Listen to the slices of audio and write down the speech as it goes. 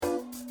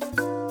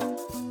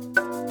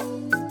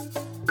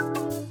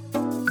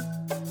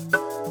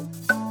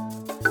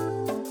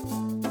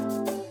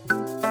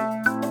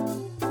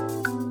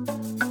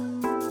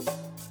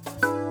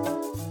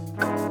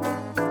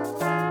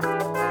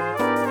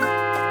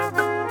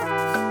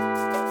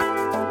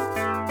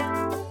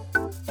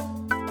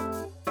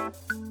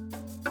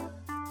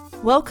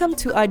Welcome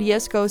to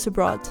IDS Goes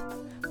Abroad.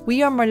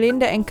 We are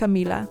Marlinda and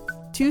Camila,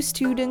 two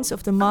students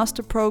of the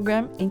Master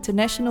Program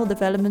International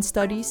Development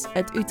Studies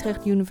at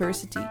Utrecht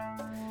University.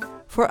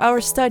 For our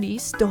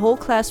studies, the whole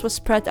class was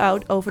spread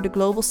out over the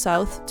Global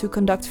South to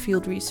conduct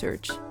field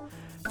research.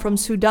 From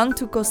Sudan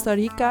to Costa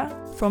Rica,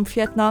 from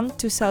Vietnam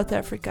to South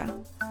Africa.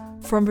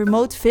 From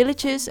remote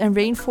villages and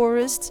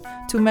rainforests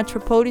to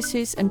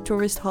metropolises and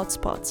tourist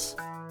hotspots.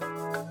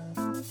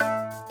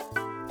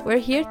 We're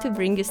here to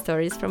bring you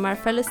stories from our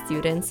fellow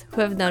students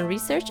who have done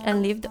research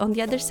and lived on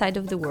the other side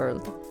of the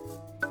world.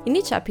 In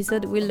each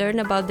episode, we'll learn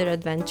about their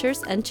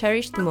adventures and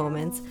cherished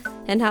moments,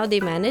 and how they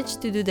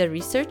managed to do their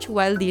research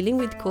while dealing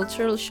with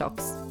cultural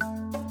shocks.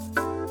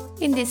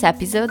 In this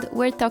episode,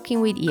 we're talking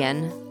with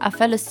Ian, a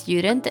fellow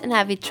student and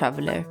avid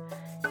traveler.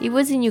 He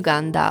was in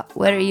Uganda,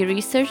 where he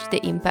researched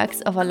the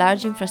impacts of a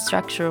large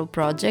infrastructural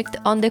project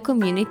on the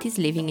communities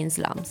living in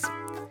slums.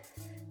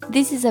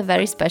 This is a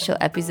very special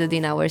episode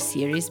in our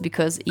series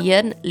because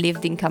Ian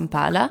lived in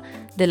Kampala,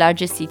 the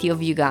largest city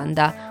of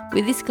Uganda,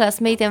 with his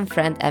classmate and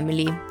friend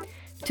Emily.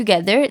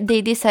 Together,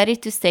 they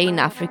decided to stay in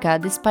Africa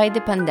despite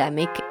the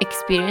pandemic,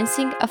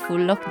 experiencing a full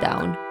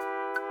lockdown.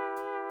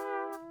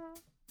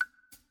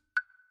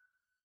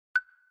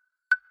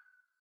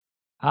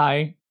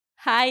 Hi.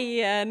 Hi,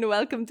 Ian.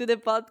 Welcome to the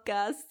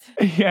podcast.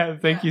 Yeah,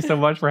 thank you so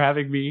much for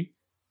having me.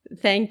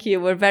 Thank you.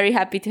 We're very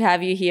happy to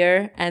have you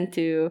here and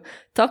to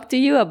talk to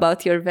you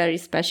about your very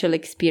special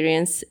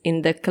experience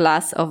in the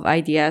class of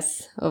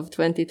IDS of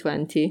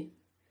 2020.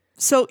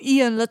 So,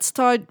 Ian, let's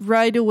start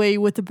right away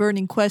with the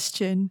burning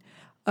question.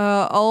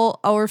 All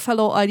our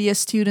fellow IDS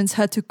students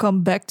had to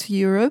come back to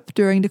Europe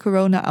during the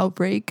corona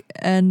outbreak,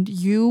 and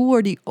you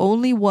were the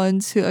only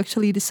ones who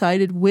actually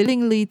decided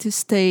willingly to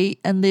stay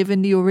and live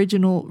in the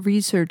original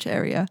research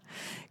area.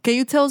 Can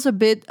you tell us a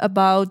bit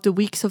about the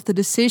weeks of the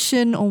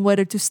decision on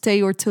whether to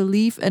stay or to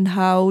leave, and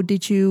how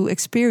did you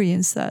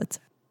experience that?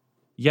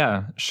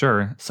 Yeah,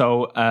 sure.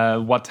 So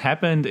what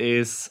happened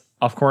is,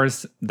 of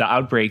course, the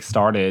outbreak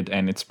started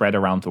and it spread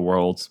around the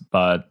world,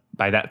 but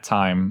by that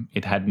time,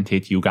 it hadn't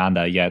hit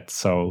Uganda yet.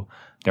 So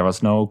there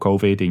was no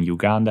COVID in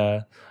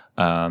Uganda.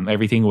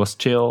 Everything was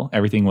chill.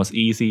 Everything was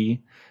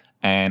easy.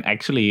 And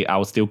actually, I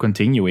was still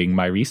continuing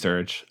my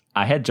research.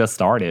 I had just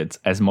started,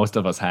 as most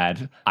of us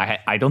had.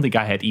 I don't think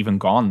I had even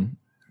gone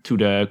to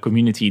the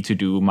community to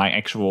do my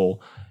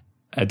actual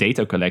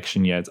data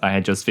collection yet. I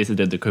had just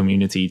visited the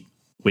community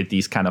with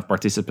these kind of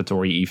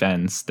participatory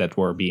events that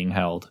were being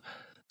held.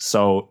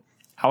 So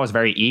I was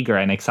very eager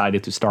and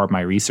excited to start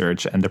my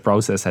research, and the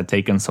process had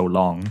taken so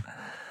long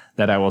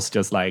that I was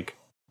just like,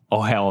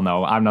 oh, hell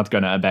no, I'm not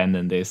going to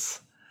abandon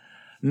this.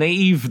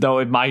 Naive though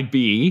it might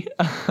be,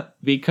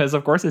 because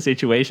of course the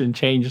situation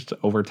changed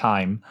over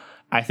time.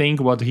 I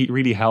think what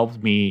really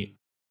helped me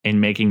in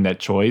making that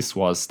choice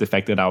was the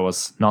fact that I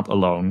was not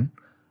alone.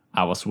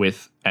 I was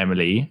with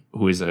Emily,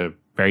 who is a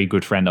very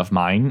good friend of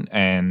mine,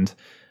 and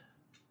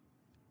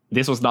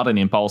this was not an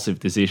impulsive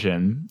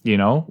decision, you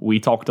know? We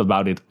talked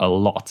about it a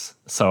lot.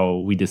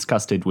 So we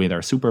discussed it with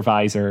our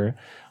supervisor.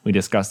 We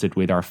discussed it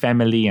with our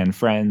family and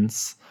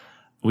friends.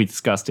 We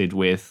discussed it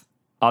with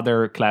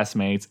other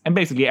classmates. And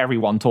basically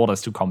everyone told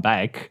us to come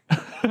back.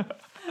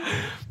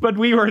 But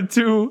we were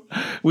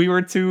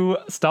too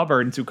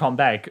stubborn to come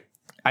back.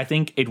 I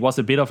think it was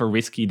a bit of a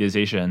risky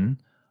decision.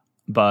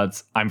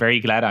 But I'm very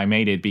glad I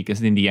made it,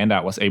 because in the end, I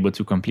was able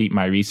to complete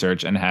my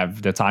research and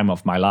have the time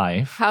of my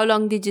life. How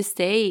long did you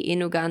stay in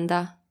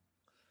Uganda?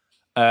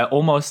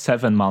 Almost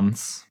 7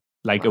 months,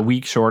 like a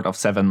week short of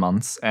 7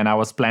 months. And I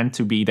was planned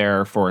to be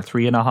there for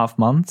 3.5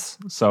 months.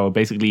 So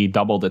basically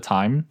double the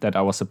time that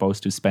I was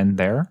supposed to spend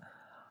there.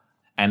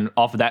 And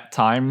of that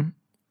time,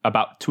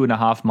 about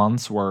 2.5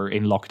 months were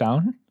in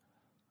lockdown.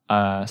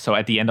 So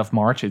at the end of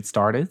March, it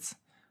started.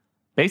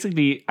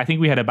 Basically, I think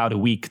we had about a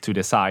week to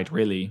decide,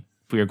 really,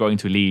 we are going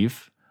to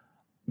leave,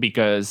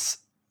 because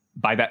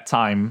by that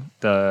time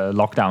the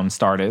lockdown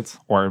started,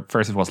 or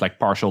first it was like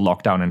partial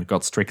lockdown and it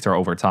got stricter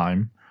over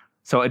time.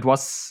 So it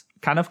was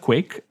kind of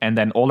quick. And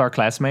then all our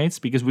classmates,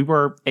 because we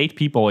were 8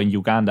 people in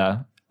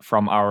Uganda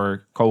from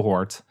our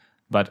cohort,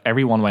 but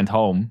everyone went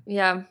home.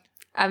 Yeah,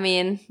 I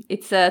mean,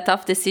 it's a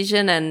tough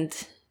decision and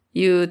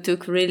you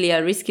took really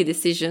a risky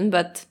decision,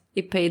 but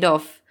it paid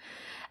off.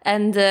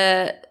 And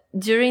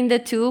during the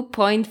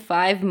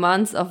 2.5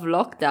 months of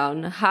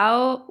lockdown,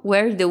 how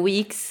were the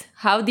weeks?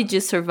 How did you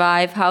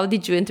survive? How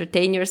did you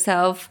entertain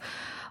yourself?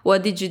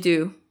 What did you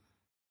do?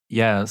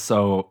 Yeah,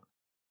 so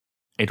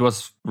it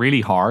was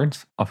really hard,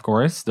 of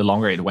course. The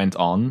longer it went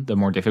on, the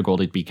more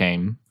difficult it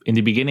became. In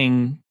the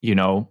beginning, you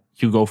know,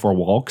 you go for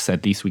walks.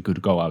 At least we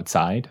could go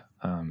outside.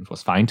 It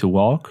was fine to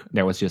walk.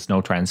 There was just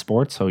no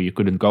transport, so you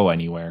couldn't go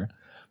anywhere.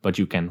 But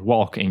you can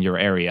walk in your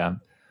area.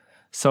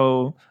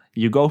 So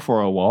you go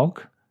for a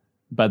walk.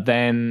 But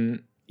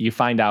then you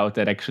find out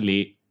that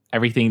actually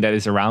everything that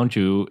is around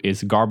you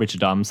is garbage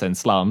dumps and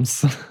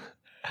slums.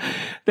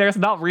 There's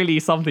not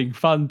really something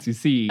fun to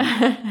see.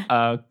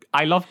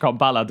 I love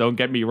Kampala, don't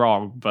get me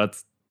wrong, but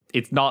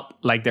it's not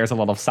like there's a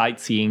lot of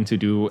sightseeing to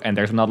do and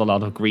there's not a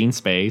lot of green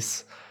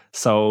space.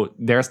 So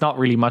there's not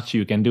really much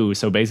you can do.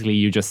 So basically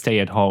you just stay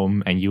at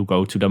home and you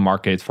go to the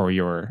market for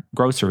your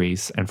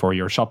groceries and for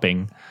your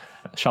shopping.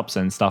 Shops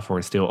and stuff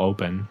were still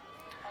open.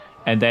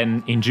 And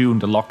then in June,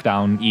 the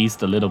lockdown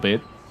eased a little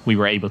bit. We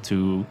were able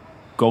to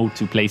go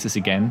to places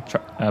again.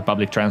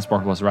 Public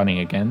transport was running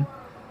again.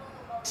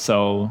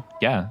 So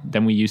yeah,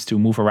 then we used to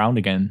move around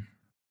again.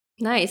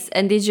 Nice.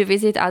 And did you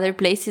visit other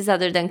places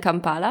other than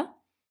Kampala?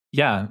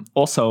 Yeah,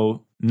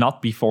 also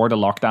not before the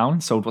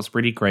lockdown. So it was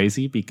pretty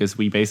crazy because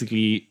we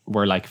basically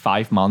were like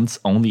 5 months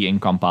only in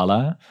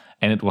Kampala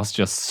and it was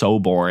just so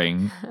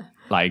boring.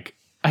 Like,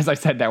 as I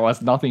said, there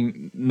was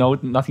nothing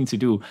to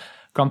do.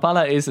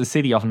 Kampala is a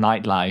city of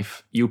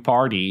nightlife. You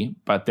party,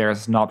 but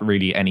there's not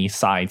really any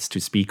sights to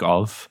speak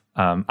of,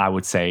 I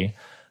would say.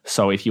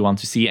 So if you want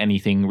to see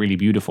anything really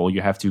beautiful,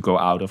 you have to go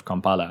out of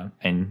Kampala.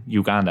 And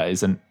Uganda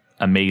is an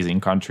amazing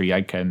country.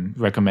 I can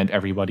recommend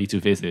everybody to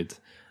visit.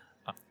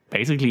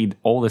 Basically,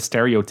 all the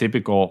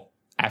stereotypical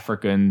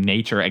African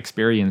nature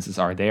experiences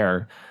are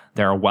there.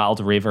 There are wild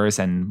rivers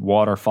and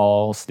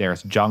waterfalls.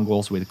 There's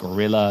jungles with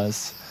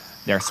gorillas.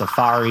 There are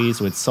safaris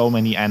with so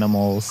many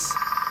animals.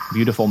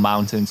 Beautiful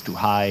mountains to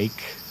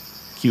hike.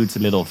 Cute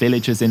little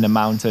villages in the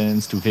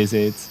mountains to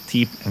visit.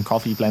 Tea and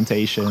coffee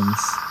plantations.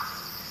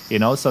 You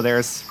know, so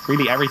there's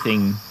really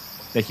everything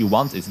that you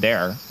want is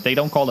there. They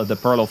don't call it the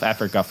Pearl of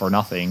Africa for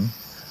nothing.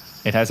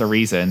 It has a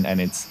reason,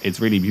 and it's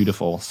really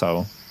beautiful.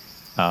 So,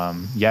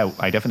 yeah,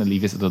 I definitely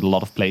visited a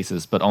lot of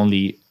places, but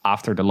only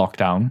after the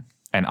lockdown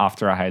and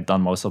after I had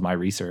done most of my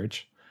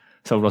research.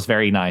 So it was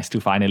very nice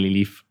to finally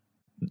leave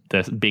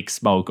the big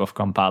smoke of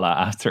Kampala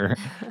after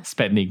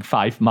spending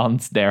 5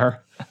 months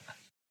there.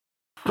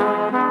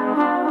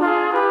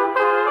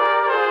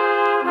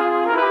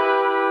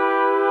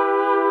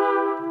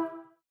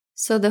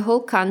 So the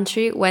whole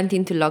country went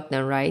into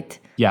lockdown, right?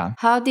 Yeah.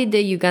 How did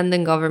the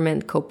Ugandan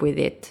government cope with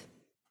it?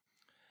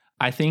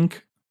 I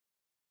think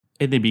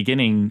in the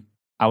beginning,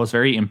 I was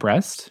very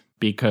impressed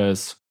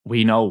because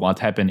we know what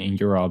happened in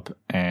Europe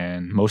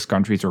and most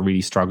countries are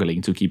really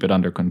struggling to keep it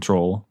under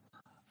control.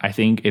 I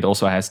think it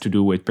also has to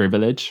do with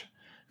privilege.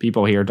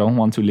 People here don't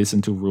want to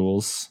listen to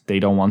rules. They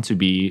don't want to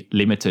be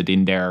limited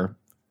in their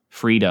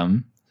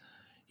freedom,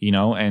 you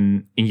know,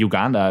 and in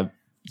Uganda,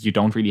 you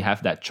don't really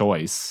have that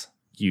choice.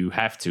 You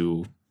have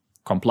to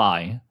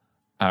comply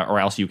or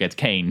else you get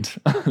caned.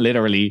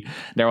 Literally,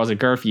 there was a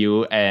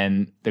curfew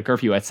and the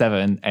curfew at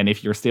 7. And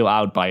if you're still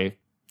out by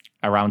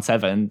around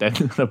 7, then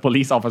the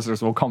police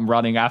officers will come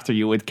running after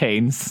you with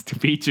canes to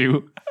beat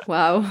you.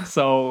 Wow.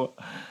 So,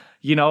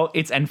 you know,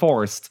 it's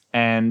enforced.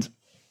 And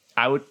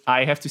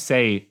I have to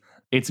say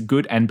it's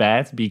good and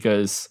bad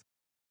because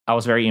I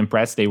was very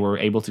impressed. They were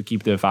able to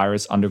keep the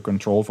virus under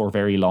control for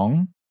very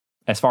long.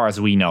 As far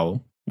as we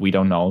know, we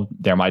don't know.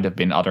 There might have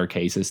been other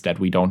cases that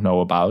we don't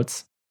know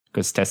about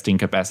because testing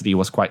capacity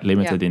was quite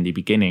limited in the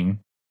beginning.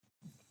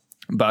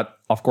 But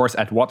of course,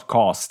 at what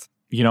cost?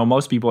 You know,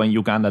 most people in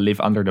Uganda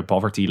live under the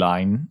poverty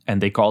line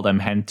and they call them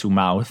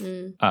hand-to-mouth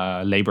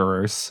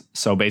laborers.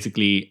 So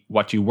basically,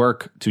 what you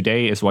work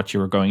today is what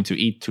you're going to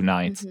eat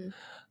tonight. Mm-hmm.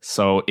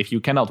 So if you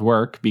cannot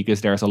work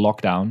because there's a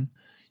lockdown,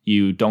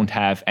 you don't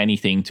have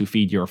anything to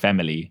feed your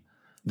family.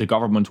 The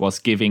government was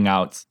giving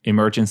out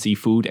emergency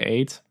food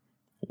aid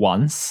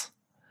once,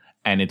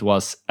 and it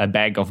was a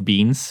bag of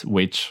beans,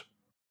 which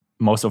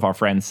most of our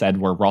friends said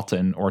were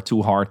rotten or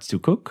too hard to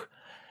cook,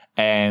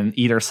 and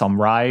either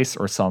some rice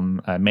or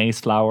some maize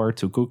flour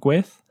to cook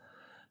with,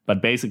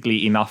 but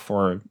basically enough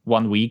for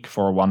 1 week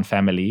for one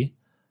family,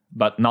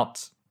 but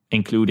not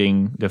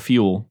including the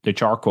fuel, the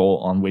charcoal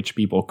on which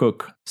people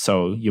cook.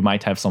 So you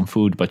might have some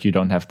food, but you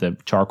don't have the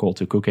charcoal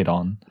to cook it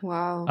on.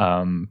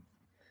 Wow.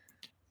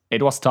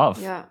 It was tough.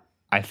 Yeah.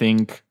 I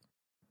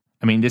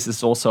mean, this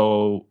is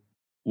also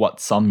what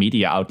some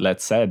media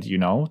outlets said, you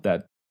know,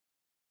 that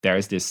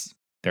there's this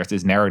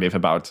narrative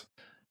about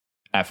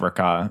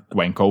Africa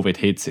when COVID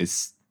hits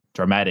is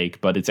dramatic,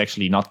 but it's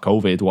actually not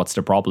COVID. What's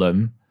the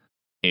problem?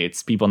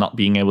 It's people not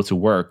being able to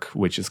work,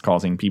 which is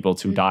causing people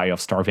to die of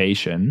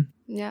starvation.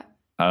 Yeah.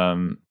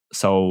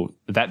 So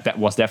that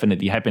was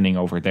definitely happening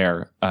over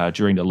there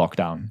during the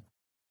lockdown.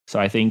 So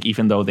I think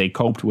even though they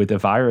coped with the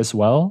virus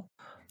well,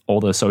 all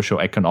the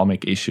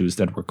socioeconomic issues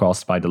that were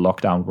caused by the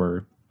lockdown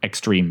were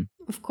extreme.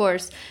 Of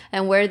course.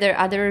 And were there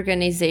other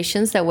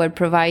organizations that were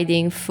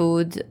providing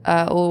food,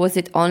 or was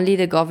it only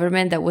the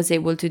government that was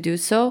able to do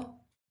so?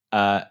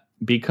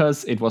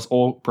 Because it was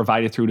all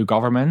provided through the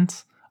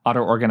government,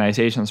 other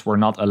organizations were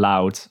not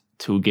allowed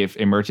to give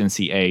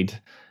emergency aid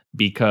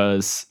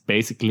because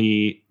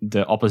basically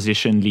the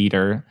opposition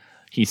leader,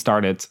 he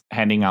started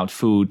handing out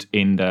food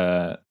in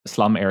the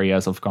slum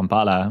areas of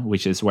Kampala,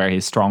 which is where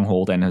his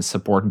stronghold and his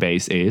support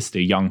base is,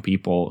 the young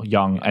people,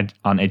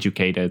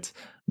 uneducated,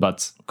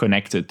 but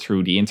connected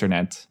through the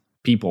internet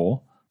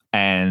people.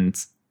 And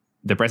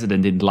the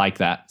president didn't like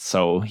that.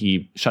 So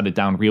he shut it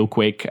down real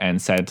quick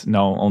and said,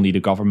 no, only the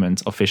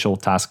government official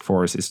task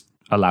force is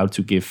allowed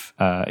to give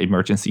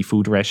emergency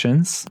food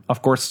rations.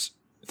 Of course,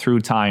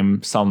 through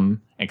time,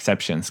 some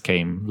exceptions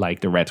came, like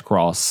the Red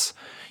Cross,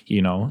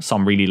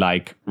 some really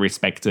like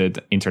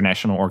respected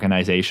international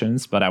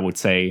organizations. But I would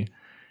say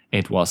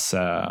it was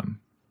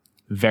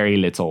very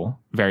little,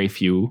 very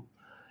few.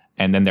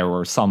 And then there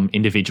were some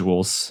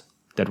individuals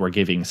that were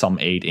giving some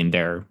aid in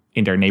their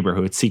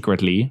neighborhood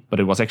secretly, but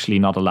it was actually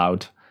not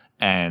allowed.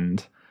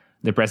 And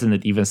the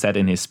president even said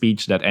in his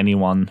speech that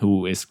anyone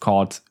who is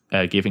caught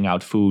giving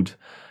out food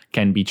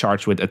can be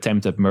charged with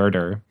attempted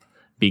murder,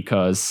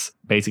 because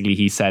basically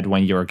he said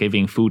when you're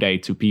giving food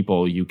aid to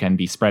people, you can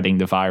be spreading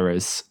the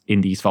virus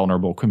in these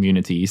vulnerable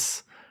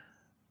communities.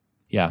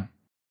 Yeah.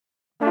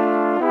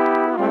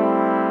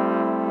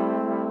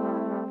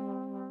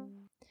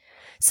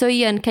 So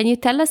Ian, can you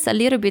tell us a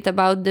little bit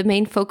about the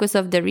main focus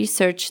of the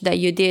research that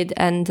you did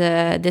and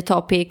the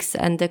topics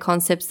and the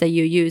concepts that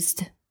you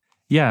used?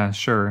 Yeah,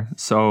 sure.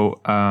 So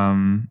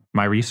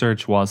my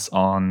research was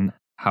on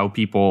how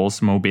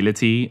people's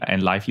mobility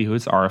and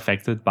livelihoods are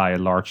affected by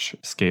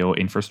large-scale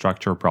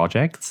infrastructure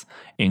projects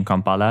in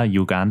Kampala,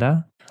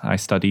 Uganda. I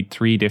studied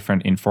 3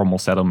 different informal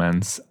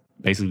settlements,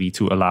 basically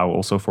to allow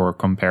also for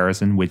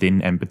comparison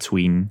within and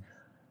between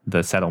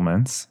the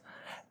settlements.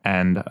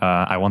 And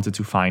I wanted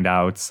to find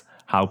out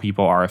how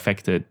people are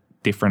affected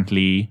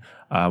differently,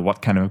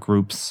 what kind of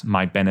groups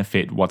might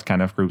benefit, what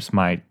kind of groups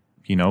might,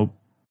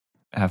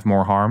 have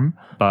more harm.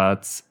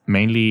 But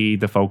mainly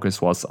the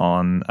focus was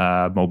on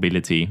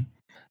mobility.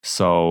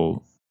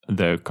 So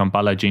the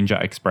Kampala-Jinja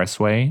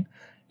Expressway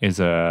is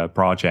a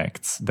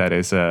project that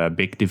is a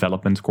big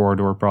development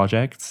corridor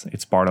project.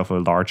 It's part of a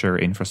larger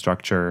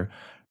infrastructure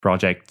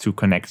project to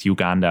connect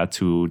Uganda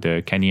to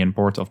the Kenyan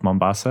port of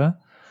Mombasa,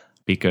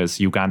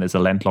 because Uganda is a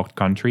landlocked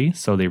country,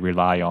 so they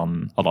rely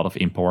on a lot of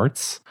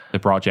imports. The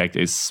project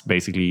is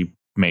basically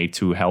made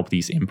to help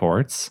these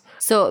imports.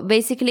 So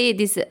basically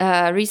this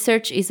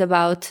research is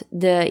about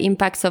the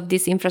impacts of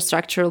this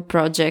infrastructural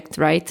project,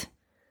 right?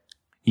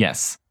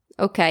 Yes.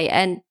 Okay,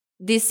 and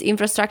this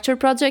infrastructure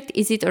project,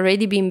 is it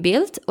already being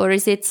built, or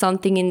is it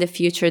something in the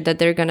future that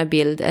they're going to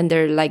build and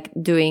they're like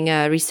doing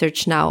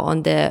research now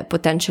on the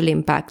potential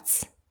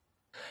impacts?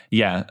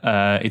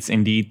 Yeah, it's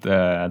indeed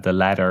the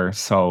latter.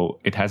 So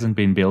it hasn't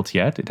been built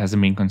yet. It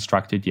hasn't been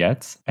constructed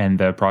yet. And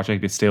the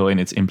project is still in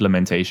its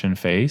implementation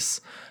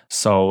phase.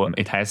 So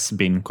it has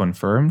been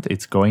confirmed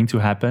it's going to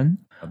happen,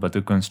 but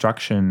the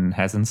construction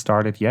hasn't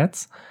started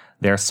yet.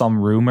 There are some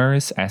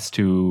rumors as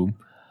to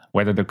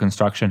whether the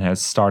construction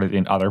has started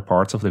in other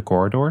parts of the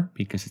corridor,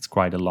 because it's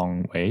quite a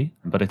long way.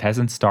 But it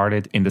hasn't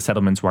started in the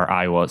settlements where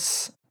I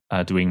was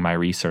doing my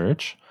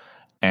research.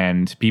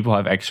 And people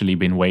have actually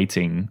been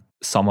waiting,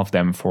 some of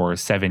them for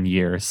 7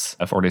 years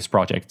for this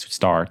project to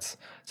start.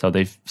 So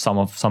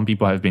some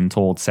people have been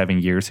told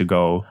 7 years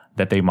ago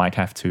that they might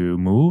have to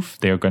move.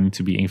 They're going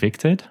to be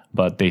evicted,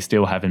 but they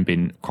still haven't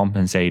been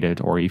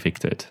compensated or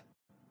evicted.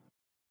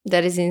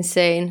 That is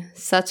insane.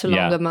 Such a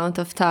long amount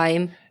of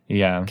time.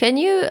 Yeah. Can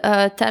you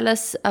tell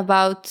us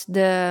about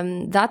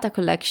the data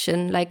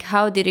collection? Like,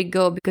 how did it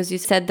go? Because you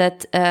said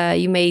that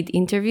you made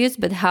interviews,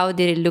 but how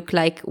did it look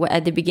like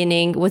at the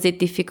beginning? Was it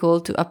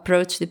difficult to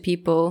approach the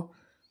people?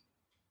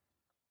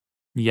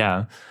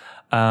 Yeah.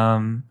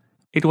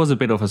 It was a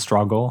bit of a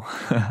struggle,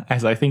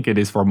 as I think it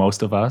is for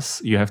most of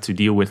us. You have to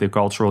deal with the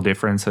cultural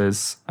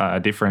differences,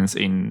 difference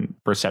in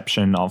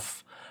perception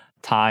of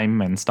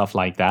time and stuff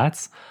like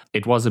that.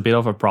 It was a bit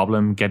of a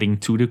problem getting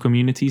to the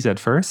communities at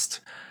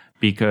first,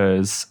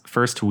 because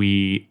first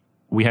we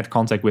had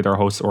contact with our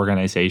host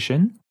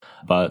organization,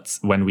 but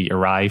when we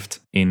arrived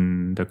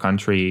in the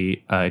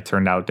country, it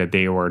turned out that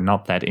they were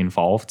not that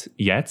involved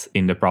yet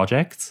in the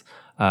project,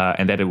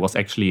 and that it was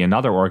actually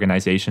another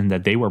organization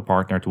that they were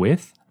partnered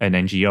with, an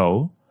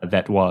NGO,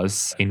 that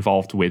was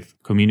involved with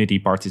community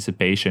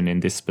participation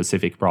in this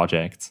specific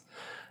project.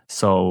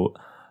 So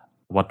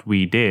what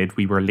we did,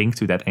 we were linked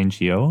to that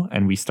NGO,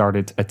 and we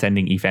started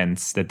attending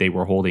events that they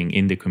were holding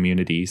in the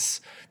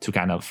communities to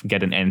kind of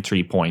get an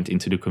entry point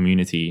into the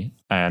community.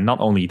 And not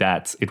only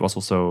that, it was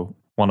also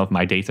one of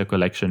my data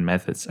collection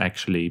methods,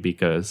 actually,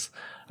 because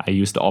I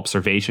used the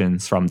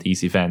observations from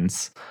these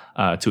events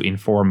to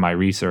inform my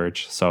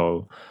research.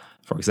 So,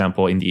 for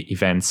example, in the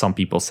event, some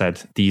people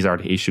said, these are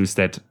the issues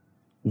that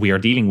we are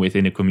dealing with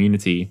in the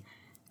community.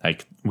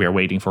 Like, we're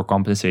waiting for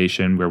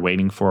compensation, we're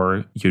waiting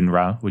for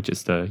UNRWA, which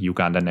is the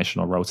Uganda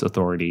National Roads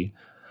Authority,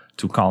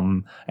 to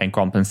come and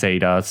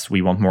compensate us.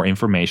 We want more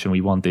information,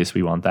 we want this,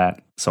 we want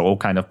that. So all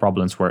kind of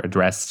problems were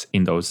addressed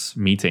in those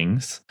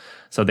meetings.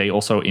 So they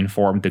also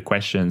informed the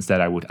questions that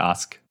I would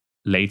ask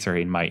later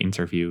in my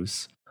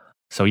interviews.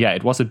 So yeah,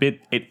 it was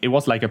it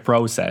was like a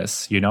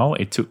process,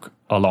 It took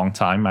a long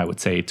time. I would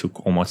say it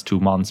took almost 2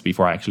 months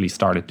before I actually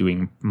started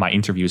doing my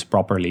interviews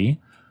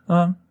properly.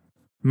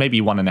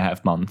 Maybe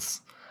 1.5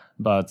 months.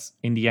 But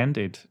in the end,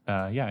 it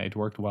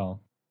worked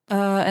well.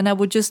 And I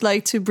would just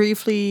like to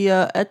briefly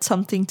add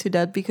something to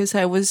that, because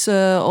I was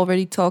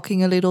already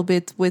talking a little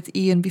bit with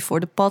Ian before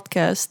the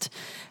podcast,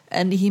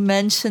 and he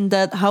mentioned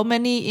that. How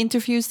many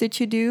interviews did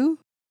you do?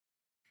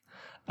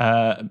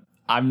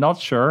 I'm not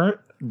sure,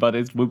 but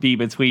it would be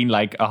between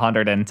like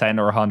 110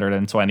 or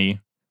 120.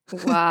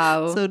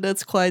 Wow. So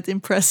that's quite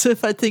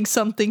impressive. I think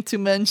something to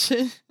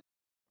mention.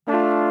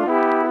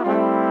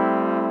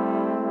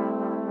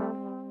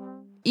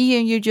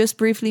 Ian, you just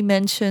briefly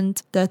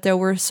mentioned that there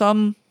were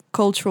some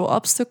cultural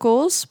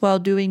obstacles while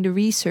doing the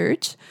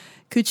research.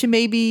 Could you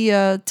maybe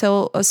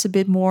tell us a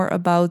bit more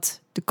about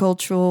the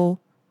cultural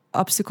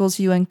obstacles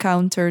you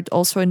encountered,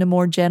 also in a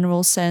more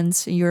general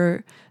sense, in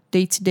your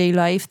day-to-day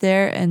life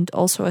there and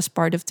also as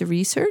part of the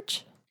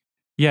research?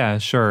 Yeah,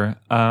 sure.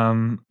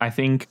 I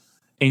think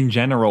in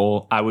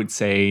general, I would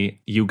say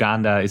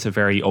Uganda is a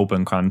very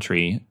open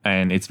country,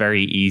 and it's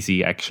very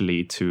easy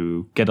actually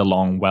to get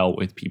along well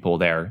with people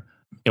there.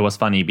 It was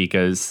funny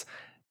because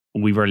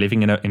we were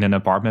living in an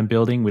apartment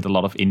building with a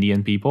lot of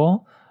Indian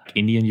people,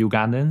 Indian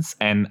Ugandans,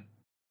 and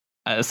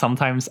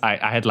sometimes I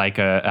had like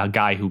a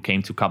guy who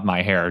came to cut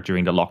my hair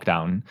during the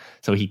lockdown.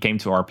 So he came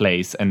to our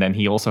place, and then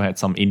he also had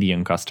some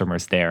Indian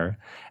customers there.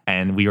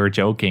 And we were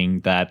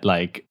joking that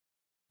like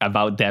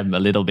about them a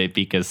little bit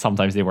because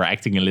sometimes they were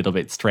acting a little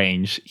bit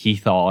strange, he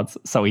thought.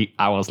 So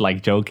I was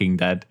like joking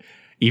that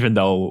even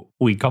though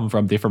we come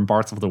from different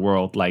parts of the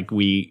world, like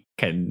we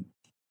can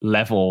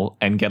level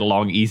and get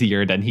along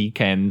easier than he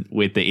can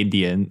with the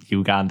Indian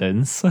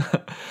Ugandans.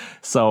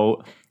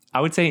 So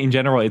I would say in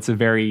general, it's a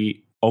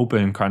very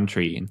open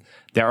country.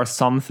 There are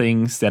some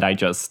things that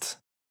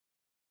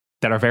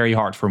are very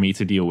hard for me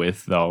to deal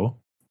with, though.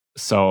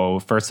 So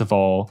first of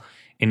all,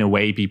 in a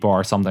way, people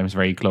are sometimes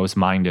very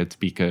close-minded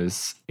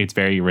because it's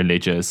very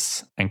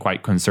religious and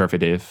quite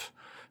conservative.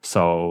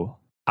 So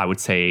I would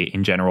say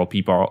in general,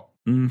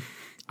 I'm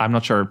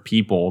not sure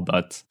people,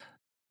 but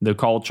the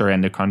culture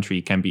and the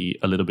country can be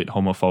a little bit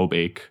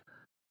homophobic.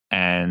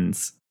 And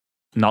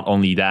not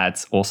only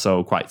that,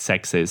 also quite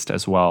sexist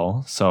as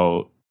well.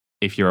 So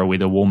if you're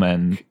with a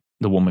woman,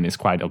 the woman is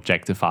quite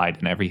objectified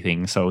and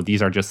everything. So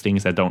these are just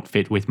things that don't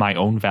fit with my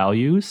own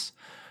values.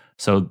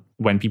 So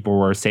when people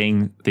were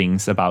saying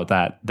things about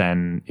that,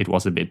 then it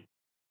was a bit,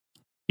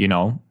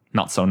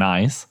 not so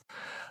nice.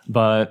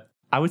 But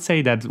I would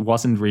say that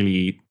wasn't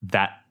really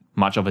that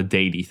much of a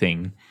daily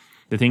thing.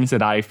 The things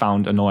that I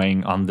found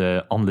annoying on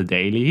the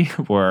daily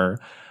were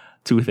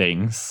two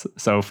things.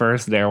 So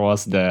first, there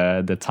was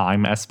the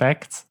time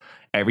aspect.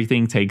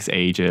 Everything takes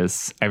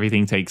ages,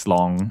 everything takes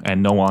long,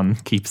 and no one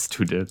keeps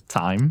to the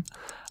time.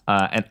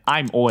 And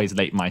I'm always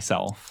late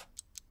myself.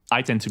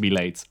 I tend to be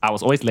late. I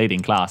was always late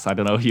in class. I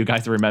don't know if you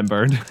guys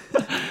remembered.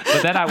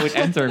 But then I would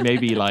enter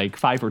maybe like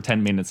 5 or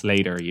 10 minutes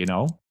later,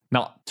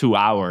 Not 2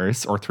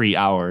 hours or 3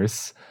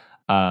 hours.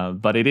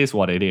 But it is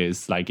what it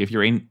is. Like if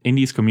you're in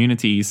these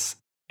communities,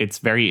 it's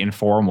very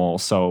informal.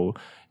 So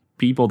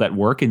people that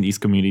work in these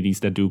communities,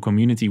 that do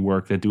community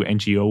work, that do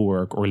NGO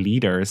work, or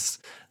leaders,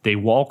 they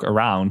walk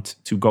around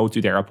to go to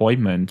their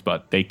appointment,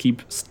 but they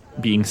keep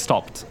being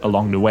stopped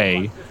along the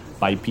way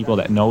by people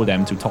that know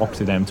them, to talk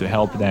to them, to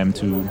help them,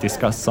 to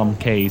discuss some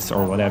case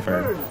or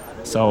whatever.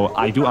 So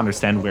I do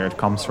understand where it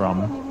comes from.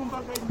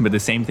 But the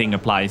same thing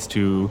applies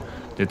to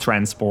the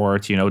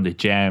transport, the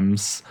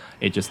jams.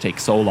 It just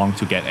takes so long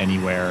to get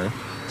anywhere.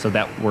 So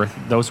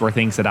those were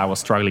things that I was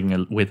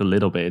struggling with a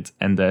little bit.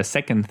 And the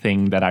second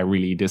thing that I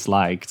really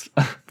disliked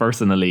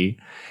personally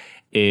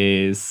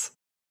is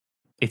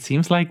it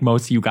seems like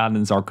most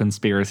Ugandans are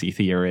conspiracy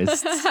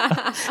theorists.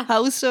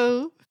 How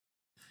so?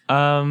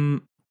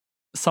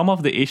 Some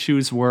of the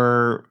issues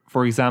were,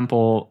 for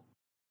example,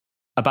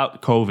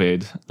 about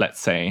COVID, let's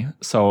say.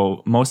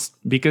 So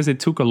because it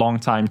took a long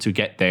time to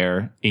get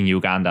there in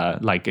Uganda,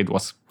 like it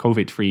was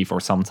COVID-free for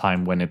some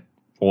time when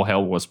all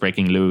hell was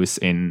breaking loose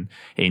in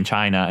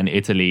China and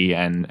Italy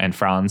and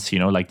France,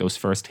 like those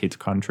first hit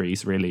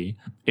countries, really.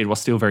 It was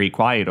still very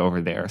quiet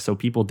over there. So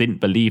people didn't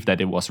believe that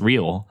it was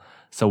real.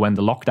 So when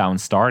the lockdown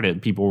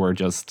started, people were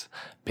just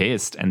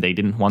pissed and they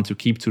didn't want to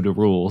keep to the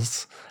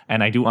rules.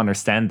 And I do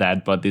understand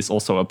that, but this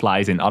also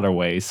applies in other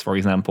ways. For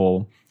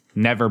example,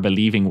 never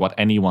believing what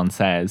anyone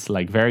says,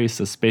 like very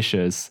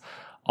suspicious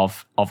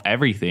of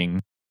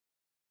everything.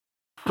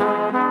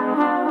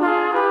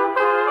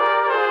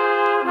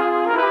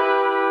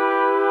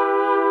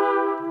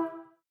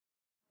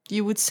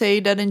 You would say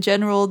that in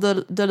general,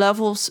 the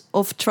levels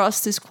of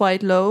trust is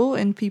quite low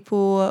in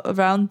people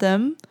around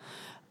them.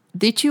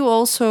 Did you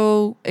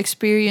also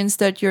experience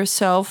that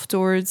yourself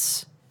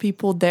towards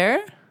people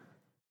there?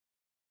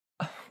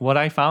 What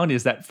I found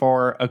is that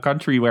for a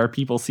country where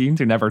people seem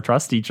to never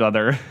trust each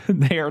other,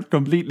 they are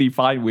completely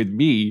fine with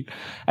me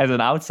as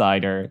an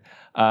outsider.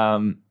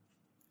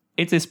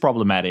 It is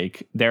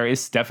problematic. There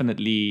is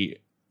definitely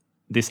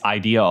this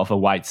idea of a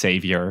white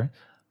savior,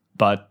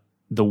 but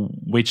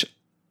which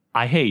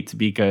I hate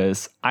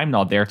because I'm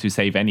not there to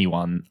save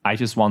anyone. I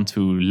just want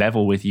to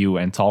level with you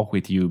and talk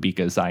with you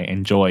because I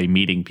enjoy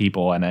meeting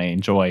people and I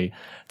enjoy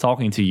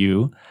talking to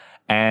you.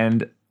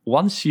 And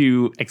once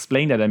you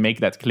explain that and make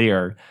that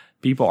clear,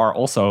 people are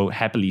also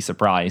happily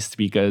surprised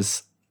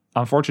because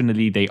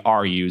unfortunately they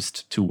are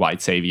used to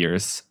white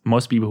saviors.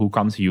 Most people who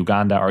come to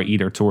Uganda are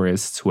either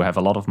tourists who have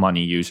a lot of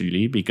money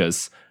usually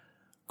because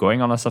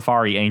going on a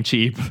safari ain't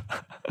cheap.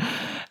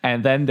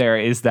 And then there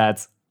is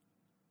that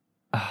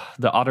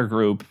the other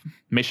group,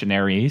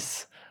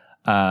 missionaries,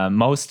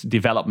 most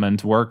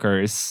development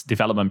workers,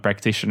 development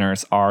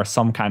practitioners are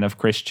some kind of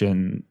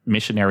Christian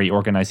missionary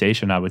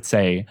organization, I would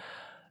say.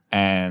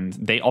 And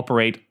they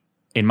operate,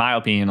 in my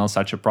opinion, on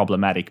such a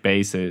problematic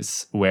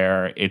basis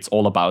where it's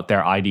all about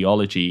their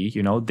ideology.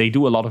 You know, they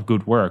do a lot of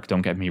good work,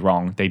 don't get me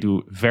wrong. They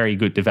do very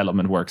good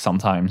development work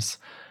sometimes,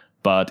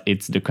 but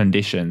it's the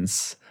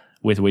conditions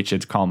with which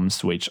it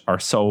comes which are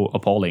so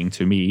appalling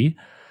to me.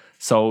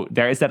 So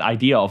there is that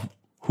idea of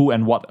who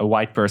and what a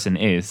white person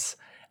is.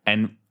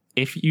 And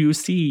if you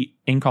see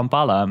in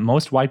Kampala,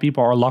 most white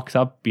people are locked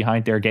up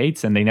behind their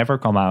gates and they never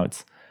come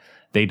out.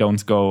 They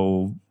don't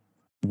go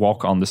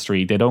walk on the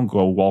street. They don't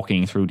go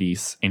walking through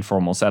these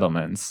informal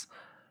settlements.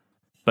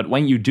 But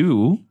when you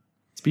do,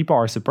 people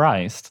are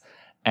surprised.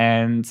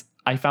 And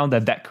I found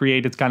that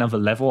created kind of a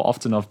level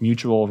often of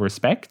mutual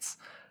respect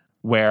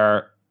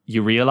where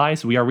you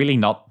realize we are really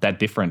not that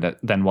different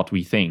than what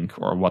we think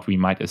or what we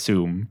might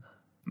assume.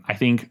 I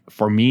think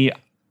for me,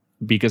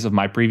 because of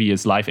my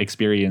previous life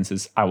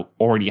experiences, I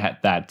already had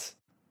that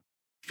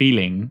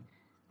feeling.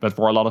 But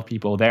for a lot of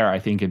people there, I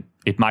think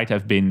it might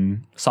have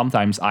been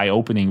sometimes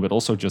eye-opening, but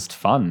also just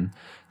fun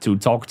to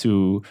talk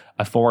to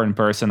a foreign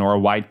person or a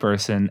white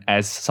person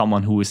as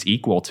someone who is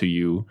equal to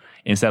you,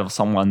 instead of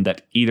someone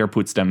that either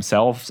puts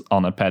themselves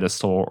on a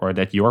pedestal or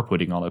that you're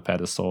putting on a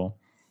pedestal.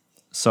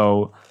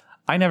 So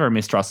I never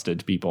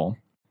mistrusted people.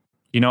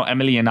 You know,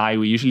 Emily and I,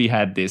 we usually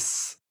had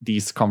these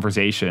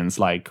conversations,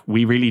 like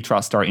we really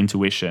trust our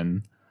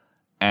intuition.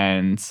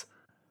 And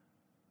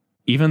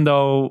even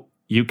though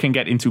you can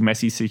get into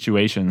messy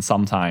situations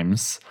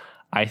sometimes,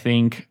 I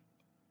think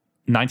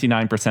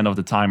 99% of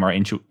the time our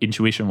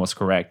intuition was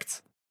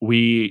correct.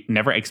 We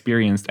never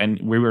experienced and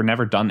we were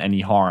never done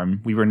any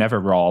harm. We were never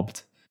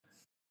robbed.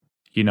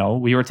 You know,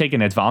 we were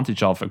taken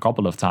advantage of a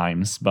couple of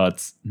times,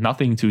 but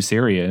nothing too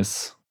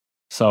serious.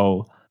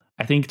 So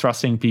I think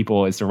trusting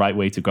people is the right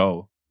way to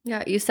go.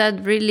 Yeah, you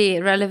said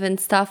really relevant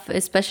stuff,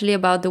 especially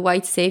about the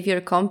white savior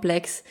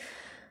complex.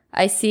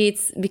 I see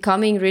it's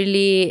becoming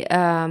really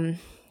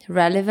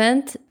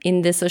relevant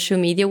in the social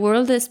media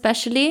world,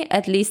 especially,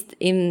 at least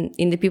in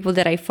the people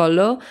that I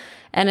follow.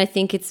 And I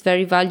think it's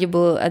very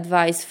valuable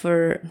advice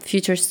for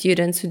future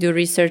students who do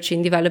research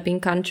in developing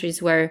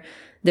countries where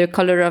their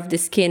color of the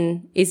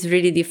skin is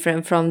really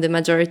different from the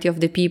majority of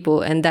the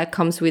people. And that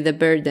comes with a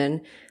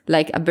burden,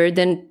 like a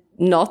burden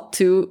not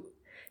to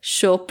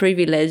show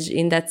privilege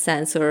in that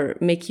sense or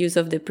make use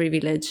of the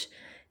privilege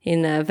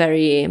in a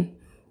very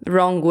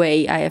wrong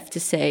way, I have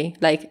to say,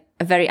 like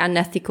a very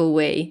unethical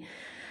way.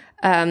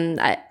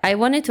 I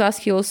wanted to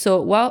ask you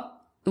also,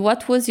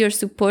 what was your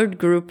support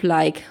group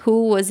like?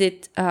 Who was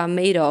it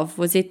made of?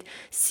 Was it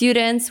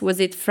students? Was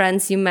it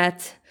friends you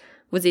met?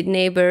 Was it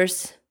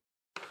neighbors?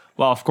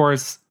 Well, of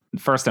course,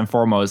 first and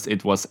foremost,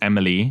 it was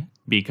Emily,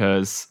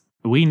 because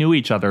we knew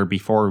each other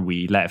before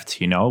we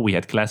left, you know? We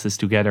had classes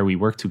together, we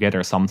worked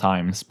together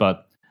sometimes,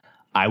 but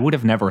I would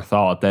have never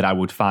thought that I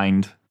would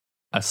find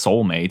a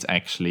soulmate,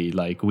 actually.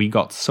 Like, we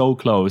got so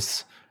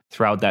close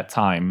throughout that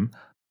time.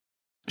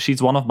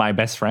 She's one of my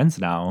best friends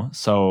now,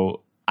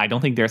 so I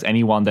don't think there's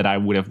anyone that I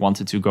would have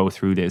wanted to go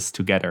through this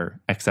together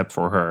except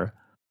for her.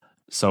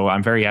 So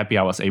I'm very happy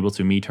I was able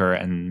to meet her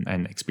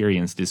and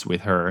experience this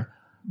with her.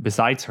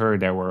 Besides her,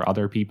 there were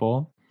other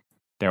people.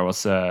 There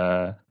was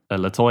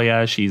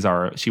Latoya.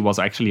 She was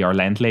actually our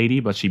landlady,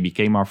 but she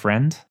became our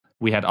friend.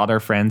 We had other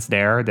friends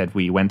there that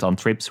we went on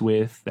trips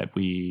with, that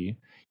we,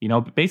 you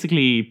know,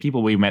 basically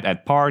people we met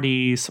at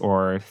parties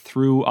or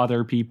through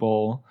other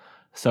people.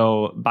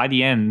 So by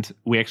the end,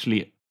 we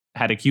actually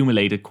had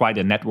accumulated quite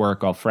a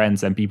network of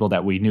friends and people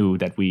that we knew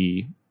that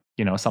we,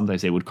 you know,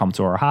 sometimes they would come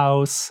to our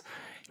house.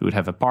 We would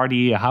have a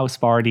party, a house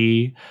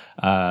party.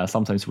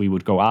 Sometimes we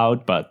would go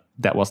out, but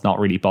that was not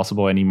really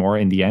possible anymore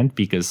in the end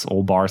because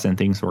all bars and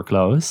things were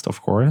closed,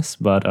 of course.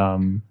 But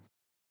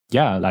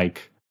yeah,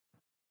 like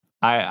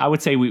I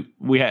would say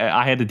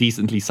I had a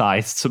decently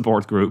sized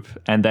support group.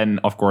 And then,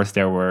 of course,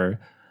 there were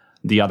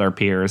the other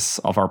peers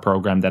of our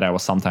program that I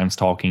was sometimes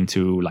talking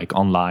to, like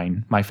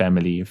online, my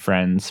family,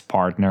 friends,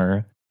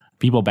 partner,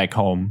 people back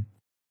home.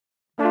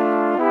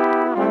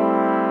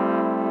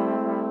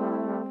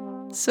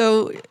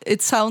 So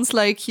it sounds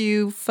like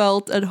you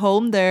felt at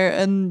home there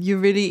and you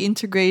really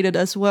integrated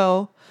as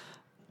well.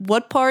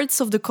 What parts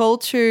of the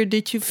culture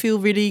did you feel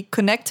really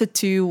connected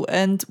to,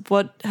 and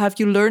what have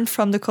you learned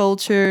from the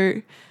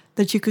culture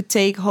that you could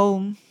take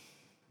home?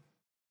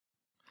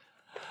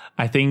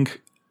 I think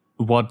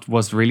what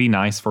was really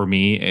nice for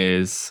me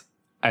is,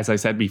 as I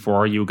said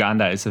before,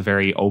 Uganda is a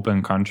very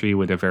open country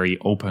with a very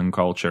open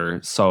culture.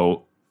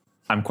 So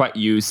I'm quite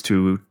used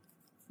to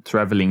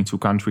traveling to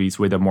countries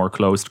with a more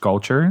closed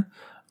culture,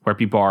 where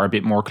people are a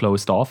bit more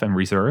closed off and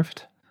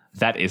reserved.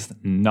 That is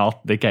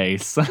not the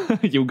case.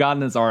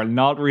 Ugandans are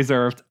not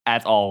reserved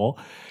at all,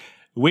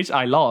 which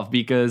I love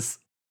because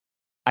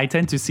I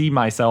tend to see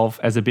myself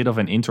as a bit of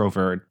an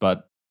introvert,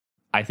 but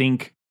I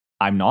think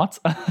I'm not.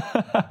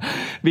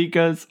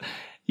 Because,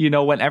 you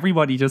know, when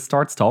everybody just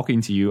starts talking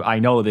to you, I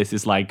know this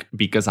is like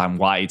because I'm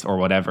white or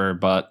whatever,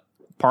 but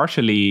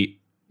partially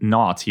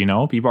not,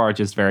 people are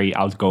just very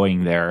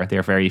outgoing there.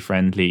 They're very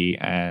friendly,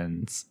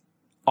 and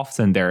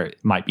often there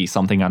might be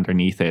something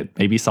underneath it.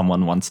 Maybe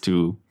someone wants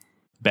to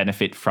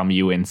benefit from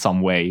you in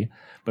some way.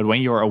 But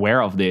when you're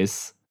aware of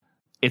this,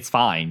 it's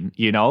fine.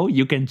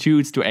 You can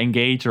choose to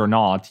engage or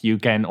not. You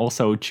can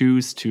also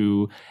choose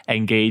to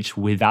engage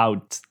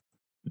without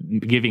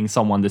giving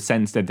someone the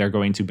sense that they're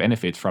going to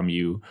benefit from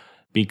you.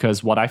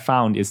 Because what I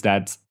found is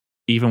that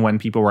even when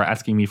people were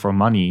asking me for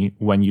money,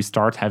 when you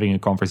start having a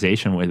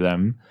conversation with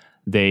them,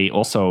 they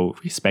also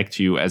respect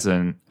you as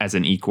an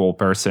equal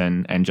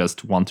person and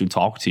just want to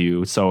talk to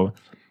you. So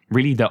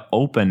really the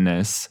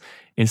openness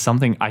is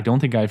something I don't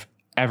think I've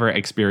ever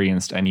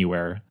experienced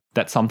anywhere.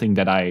 That's something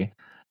that I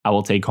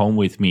will take home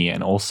with me.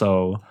 And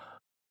also,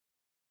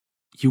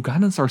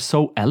 Ugandans are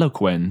so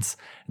eloquent.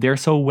 They're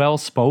so well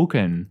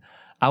spoken.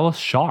 I was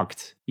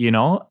shocked,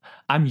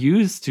 I'm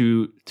used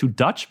to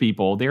Dutch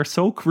people. They're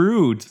so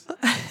crude.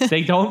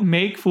 They don't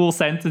make full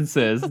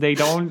sentences.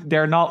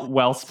 They're not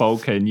well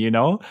spoken,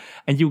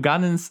 And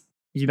Ugandans,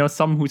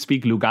 some who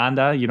speak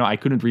Luganda, I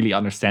couldn't really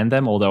understand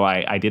them, although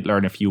I did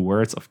learn a few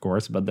words, of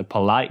course, but the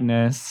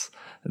politeness,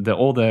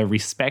 all the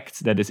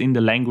respect that is in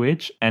the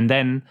language, and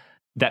then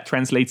that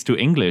translates to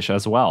English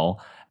as well.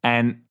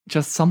 And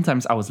just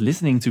sometimes I was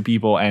listening to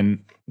people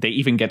and they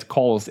even get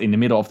calls in the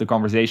middle of the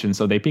conversation.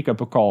 So they pick up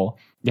a call,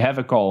 they have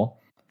a call,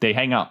 they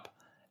hang up.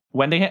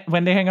 When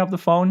they hang up the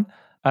phone,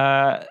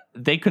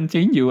 they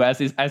continue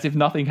as if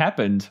nothing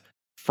happened.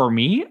 For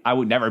me, I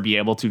would never be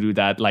able to do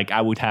that. Like,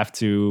 I would have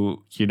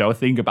to,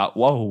 think about,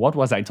 whoa, what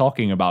was I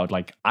talking about?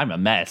 Like, I'm a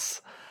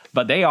mess.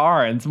 But they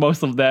aren't.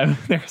 Most of them,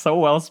 they're so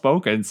well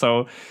spoken.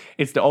 So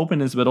it's the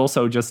openness, but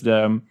also just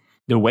the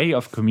way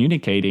of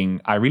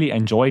communicating. I really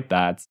enjoyed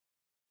that.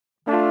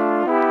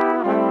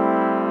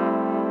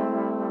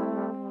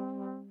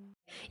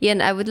 Ian,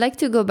 I would like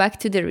to go back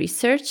to the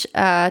research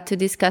to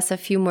discuss a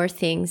few more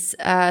things.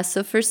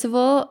 So first of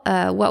all,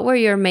 what were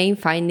your main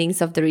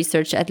findings of the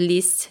research? At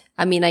least,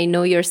 I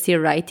know you're still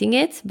writing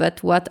it,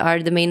 but what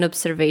are the main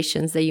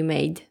observations that you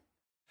made?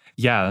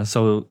 Yeah,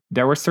 so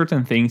there were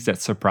certain things that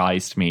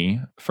surprised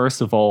me.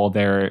 First of all,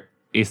 there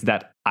is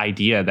that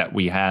idea that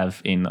we have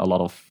in a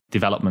lot of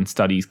development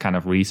studies kind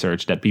of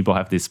research that people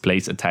have this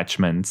place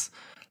attachments.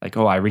 Like,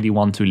 oh, I really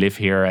want to live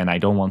here and I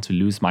don't want to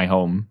lose my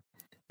home.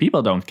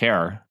 People don't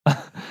care.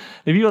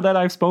 The people that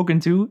I've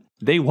spoken to,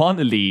 they want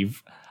to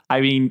leave.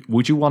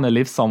 Would you want to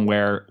live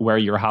somewhere where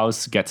your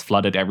house gets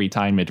flooded every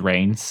time it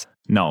rains?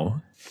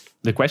 No.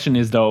 The question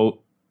is,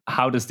 though,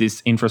 how does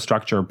this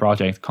infrastructure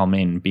project come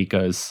in?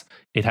 Because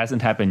it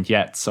hasn't happened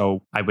yet.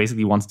 So I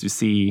basically want to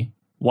see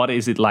what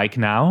is it like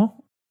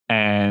now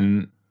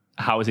and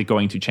how is it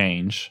going to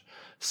change?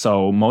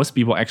 So most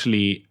people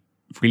actually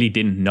really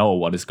didn't know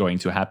what is going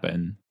to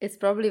happen. It's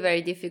probably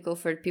very difficult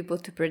for people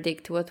to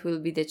predict what will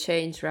be the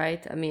change,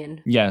 right?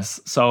 Yes.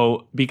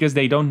 So because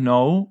they don't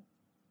know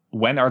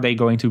when are they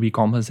going to be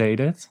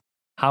compensated,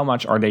 how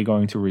much are they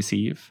going to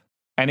receive,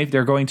 and if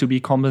they're going to be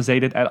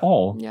compensated at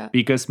all. Yeah.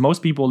 Because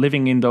most people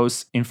living in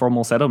those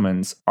informal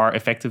settlements are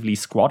effectively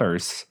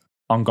squatters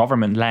on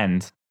government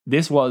land.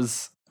 This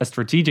was a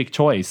strategic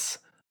choice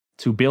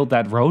to build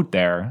that road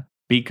there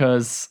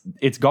because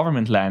it's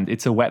government land,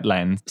 it's a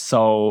wetland.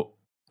 So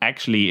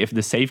actually, if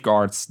the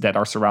safeguards that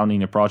are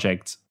surrounding the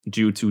project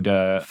due to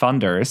the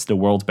funders, the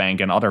World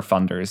Bank and other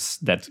funders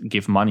that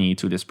give money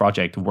to this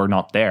project were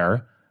not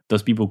there,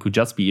 those people could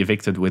just be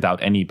evicted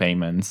without any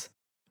payments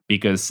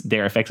because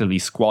they're effectively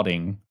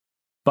squatting.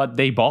 But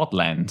they bought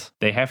land.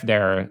 They have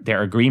their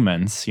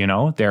agreements,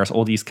 There's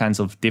all these kinds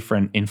of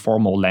different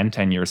informal land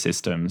tenure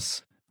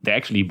systems. They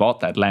actually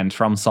bought that land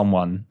from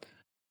someone,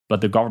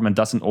 but the government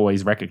doesn't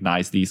always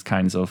recognize these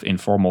kinds of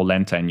informal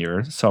land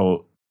tenure.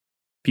 So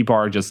people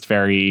are just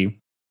very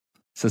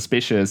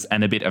suspicious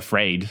and a bit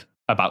afraid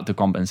about the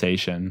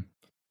compensation.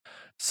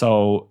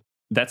 So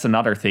that's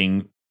another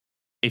thing.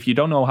 If you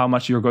don't know how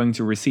much you're going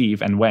to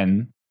receive and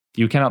when,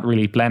 you cannot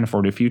really plan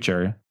for the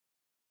future.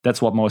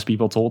 That's what most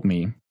people told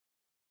me.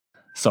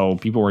 So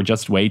people were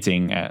just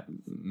waiting,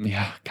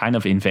 kind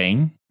of in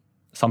vain.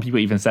 Some people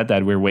even said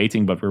that we're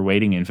waiting, but we're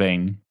waiting in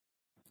vain.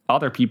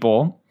 Other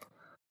people,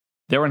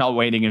 they were not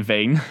waiting in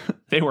vain.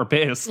 They were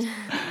pissed.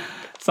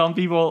 Some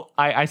people,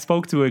 I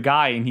spoke to a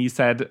guy and he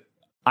said,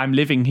 I'm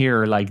living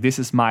here, like this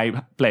is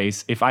my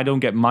place. If I don't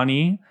get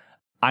money,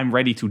 I'm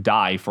ready to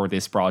die for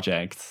this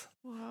project.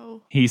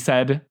 Wow. He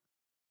said,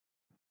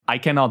 I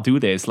cannot do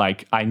this.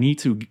 Like, I need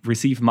to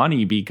receive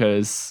money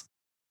because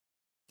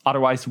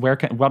otherwise,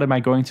 what am I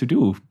going to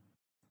do?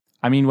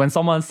 When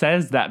someone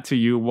says that to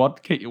you,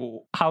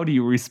 how do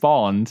you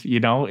respond?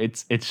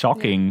 It's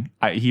shocking.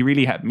 Yeah. He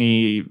really had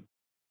me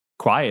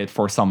quiet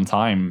for some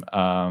time.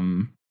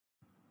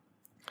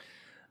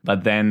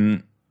 But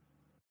then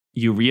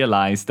you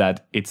realize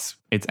that it's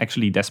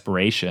actually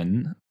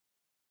desperation.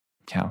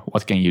 Yeah,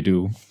 what can you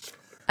do?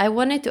 I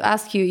wanted to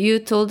ask you, you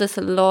told us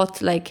a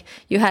lot, like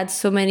you had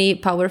so many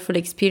powerful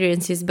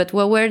experiences, but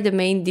what were the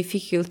main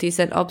difficulties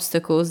and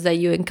obstacles that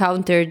you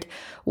encountered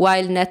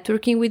while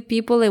networking with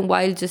people and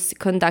while just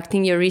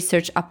conducting your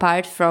research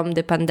apart from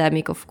the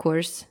pandemic, of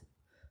course?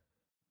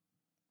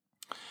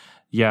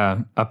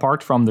 Yeah,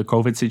 apart from the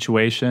COVID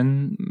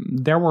situation,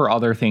 there were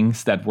other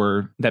things that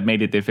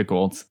made it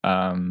difficult.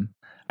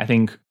 I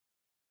think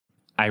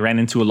I ran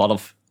into a lot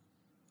of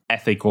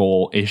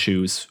ethical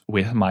issues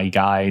with my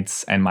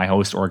guides and my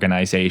host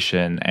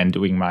organization and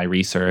doing my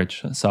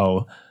research.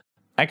 So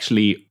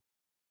actually,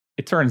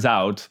 it turns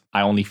out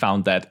I only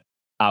found that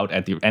out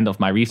at the end of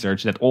my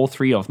research that all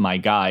 3 of my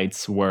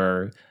guides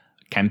were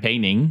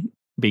campaigning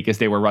because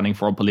they were running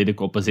for a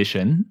political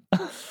position.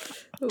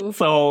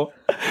 So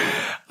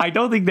I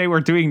don't think they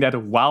were doing that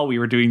while we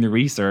were doing the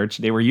research.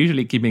 They were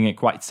usually keeping it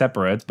quite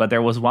separate. But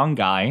there was one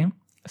guy.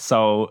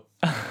 So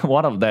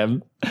one of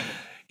them,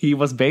 he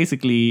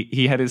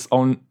had his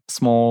own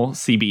small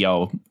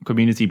CBO,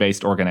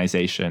 community-based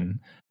organization,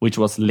 which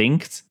was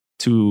linked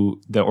to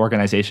the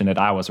organization that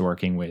I was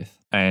working with.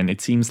 And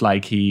it seems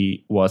like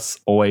he was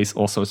always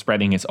also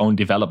spreading his own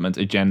development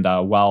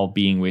agenda while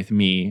being with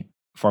me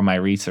for my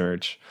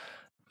research.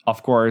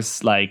 Of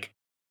course, like,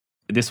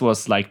 this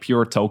was like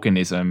pure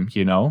tokenism,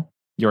 you know?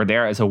 You're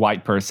there as a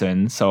white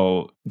person,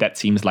 so that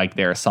seems like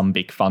there's some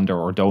big funder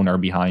or donor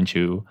behind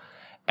you.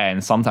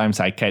 And sometimes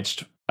I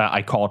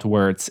caught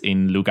words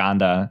in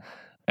Luganda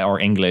or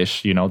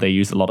English, you know, they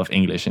use a lot of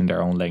English in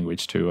their own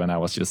language too. And I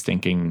was just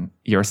thinking,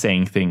 you're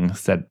saying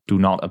things that do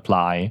not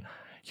apply.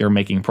 You're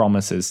making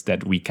promises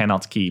that we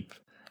cannot keep.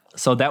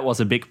 So that was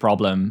a big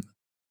problem.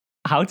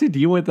 How to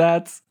deal with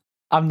that?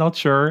 I'm not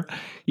sure.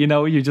 You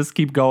know, you just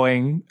keep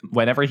going.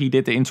 Whenever he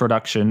did the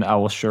introduction, I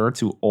was sure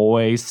to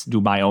always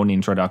do my own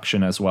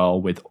introduction as well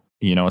with,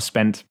 you know,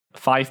 spend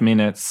 5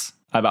 minutes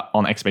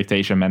on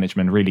expectation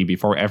management really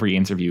before every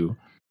interview.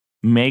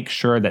 Make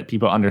sure that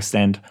people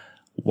understand,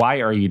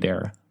 why are you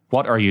there?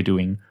 What are you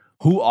doing?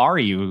 Who are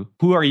you?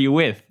 Who are you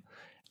with?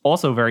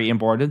 Also very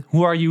important,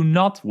 who are you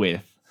not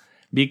with?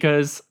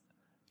 Because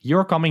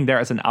you're coming there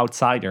as an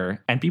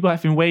outsider and people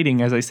have been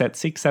waiting, as I said,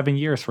 6-7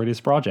 years for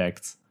this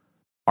project.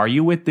 Are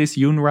you with this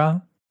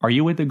UNRWA? Are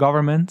you with the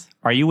government?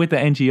 Are you with the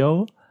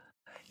NGO?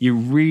 You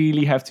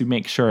really have to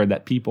make sure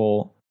that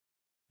people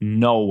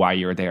know why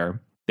you're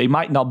there. They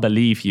might not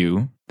believe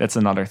you. That's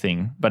another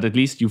thing. But at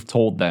least you've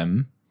told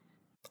them.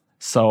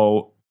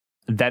 So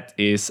that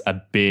is a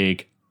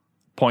big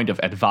point of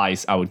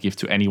advice I would give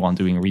to anyone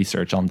doing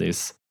research on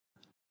this.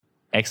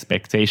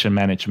 Expectation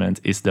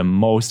management is the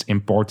most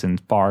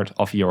important part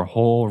of your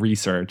whole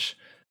research.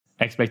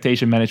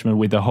 Expectation management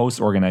with the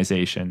host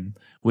organization,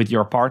 with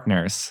your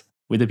partners,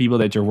 with the people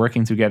that you're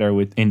working together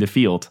with in the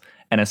field,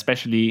 and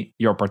especially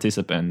your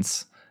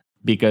participants.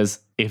 Because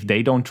if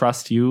they don't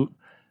trust you,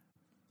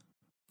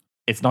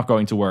 it's not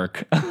going to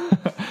work.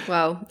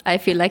 Wow, I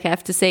feel like I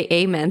have to say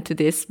amen to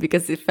this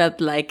because it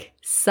felt like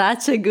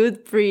such a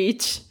good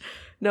preach.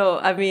 No,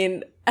 I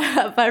mean,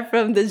 apart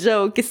from the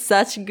joke, it's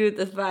such good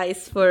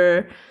advice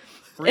for...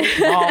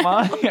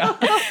 Mama. Yeah.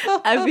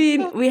 I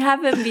mean, we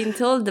haven't been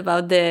told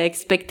about the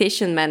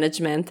expectation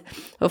management,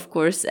 of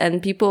course,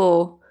 and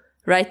people,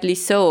 rightly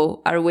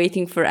so, are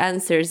waiting for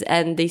answers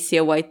and they see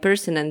a white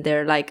person and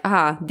they're like,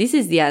 this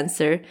is the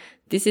answer.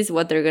 This is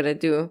what they're going to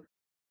do.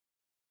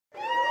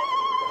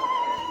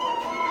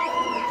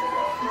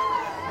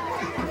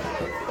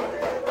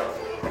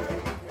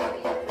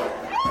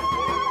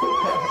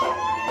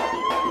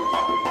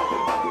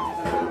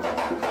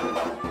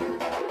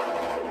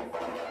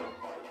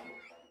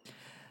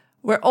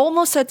 We're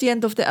almost at the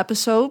end of the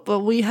episode, but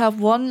we have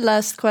one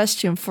last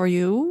question for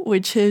you,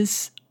 which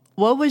is,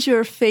 what was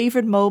your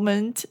favorite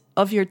moment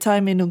of your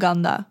time in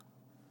Uganda?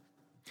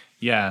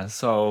 Yeah,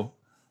 so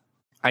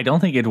I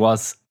don't think it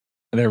was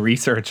the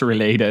research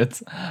related.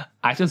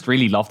 I just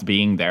really loved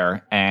being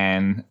there.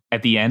 And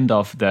at the end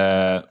of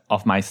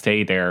my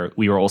stay there,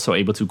 we were also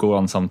able to go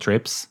on some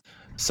trips.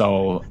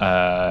 So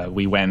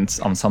we went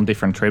on some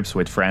different trips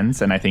with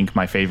friends. And I think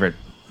my favorite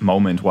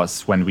moment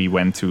was when we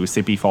went to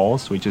Sipi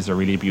Falls, which is a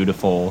really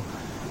beautiful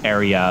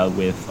area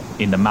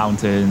in the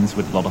mountains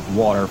with a lot of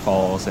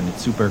waterfalls, and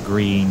it's super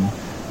green.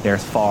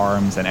 There's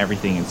farms and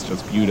everything. It's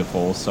just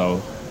beautiful.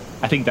 So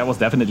I think that was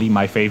definitely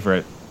my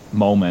favorite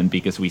moment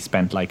because we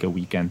spent like a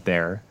weekend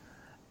there.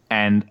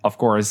 And of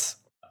course,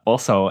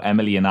 also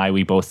Emily and I,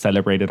 we both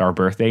celebrated our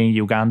birthday in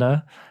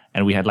Uganda,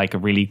 and we had like a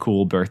really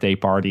cool birthday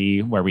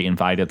party where we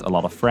invited a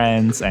lot of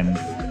friends, and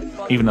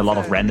even a lot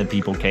of random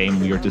people came.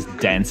 We were just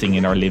dancing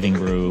in our living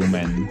room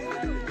and,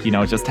 you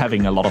know, just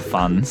having a lot of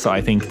fun. So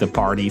I think the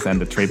parties and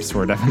the trips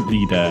were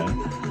definitely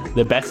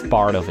the best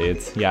part of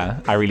it. Yeah,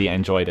 I really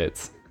enjoyed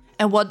it.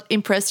 And what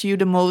impressed you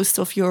the most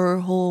of your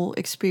whole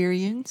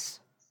experience?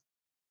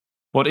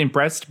 What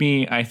impressed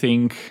me, I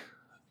think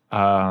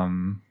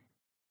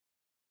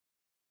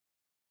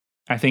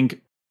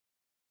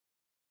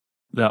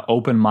the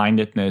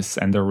open-mindedness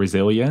and the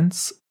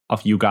resilience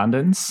of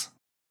Ugandans.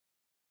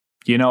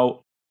 You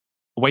know,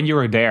 when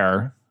you're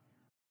there,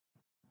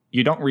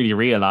 you don't really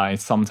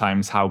realize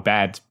sometimes how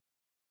bad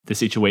the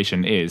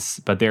situation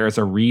is, but there is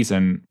a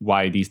reason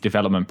why these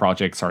development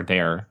projects are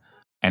there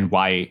and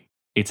why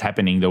it's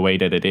happening the way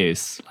that it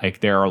is. Like,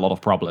 there are a lot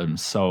of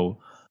problems. So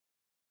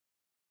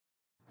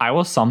I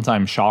was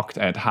sometimes shocked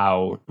at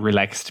how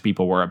relaxed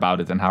people were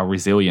about it and how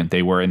resilient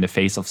they were in the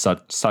face of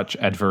such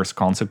adverse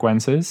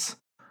consequences.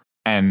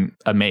 And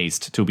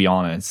amazed, to be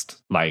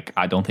honest. Like,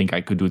 I don't think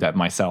I could do that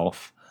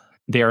myself.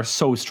 They are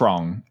so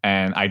strong,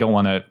 and I don't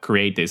want to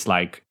create this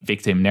like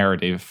victim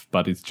narrative,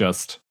 but it's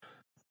just,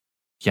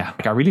 yeah,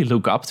 like I really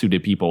look up to the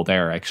people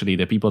there, actually,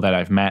 the people that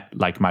I've met,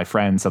 like my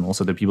friends, and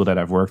also the people that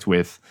I've worked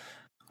with.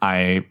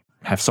 I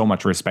have so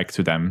much respect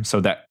to them,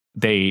 so that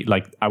they,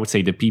 like, I would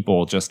say the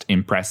people just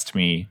impressed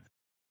me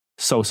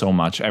so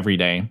much every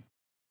day.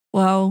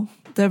 Wow,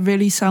 that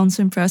really sounds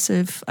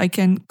impressive. I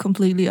can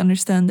completely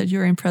understand that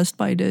you're impressed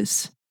by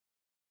this.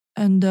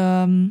 And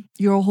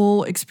your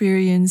whole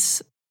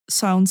experience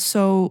sounds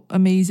so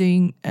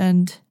amazing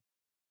and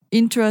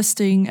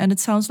interesting. And it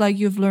sounds like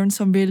you've learned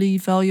some really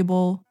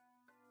valuable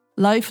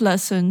life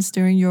lessons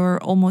during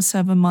your almost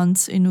 7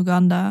 months in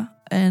Uganda.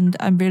 And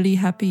I'm really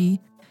happy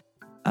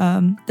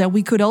that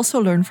we could also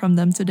learn from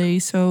them today.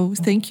 So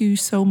thank you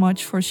so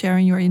much for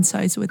sharing your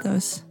insights with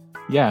us.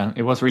 Yeah,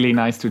 it was really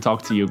nice to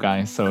talk to you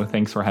guys. So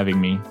thanks for having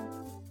me.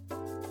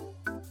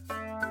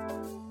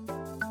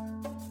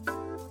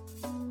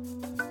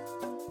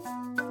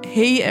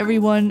 Hey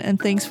everyone, and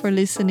thanks for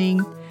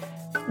listening.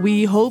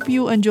 We hope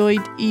you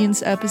enjoyed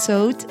Ian's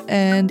episode,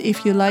 and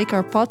if you like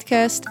our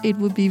podcast, it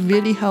would be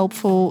really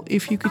helpful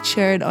if you could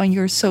share it on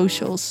your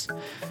socials.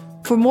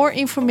 For more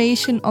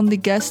information on the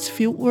guest's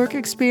fieldwork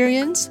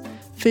experience,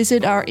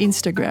 visit our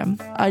Instagram,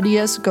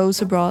 Ideas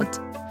Goes Abroad.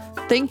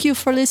 Thank you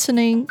for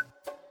listening.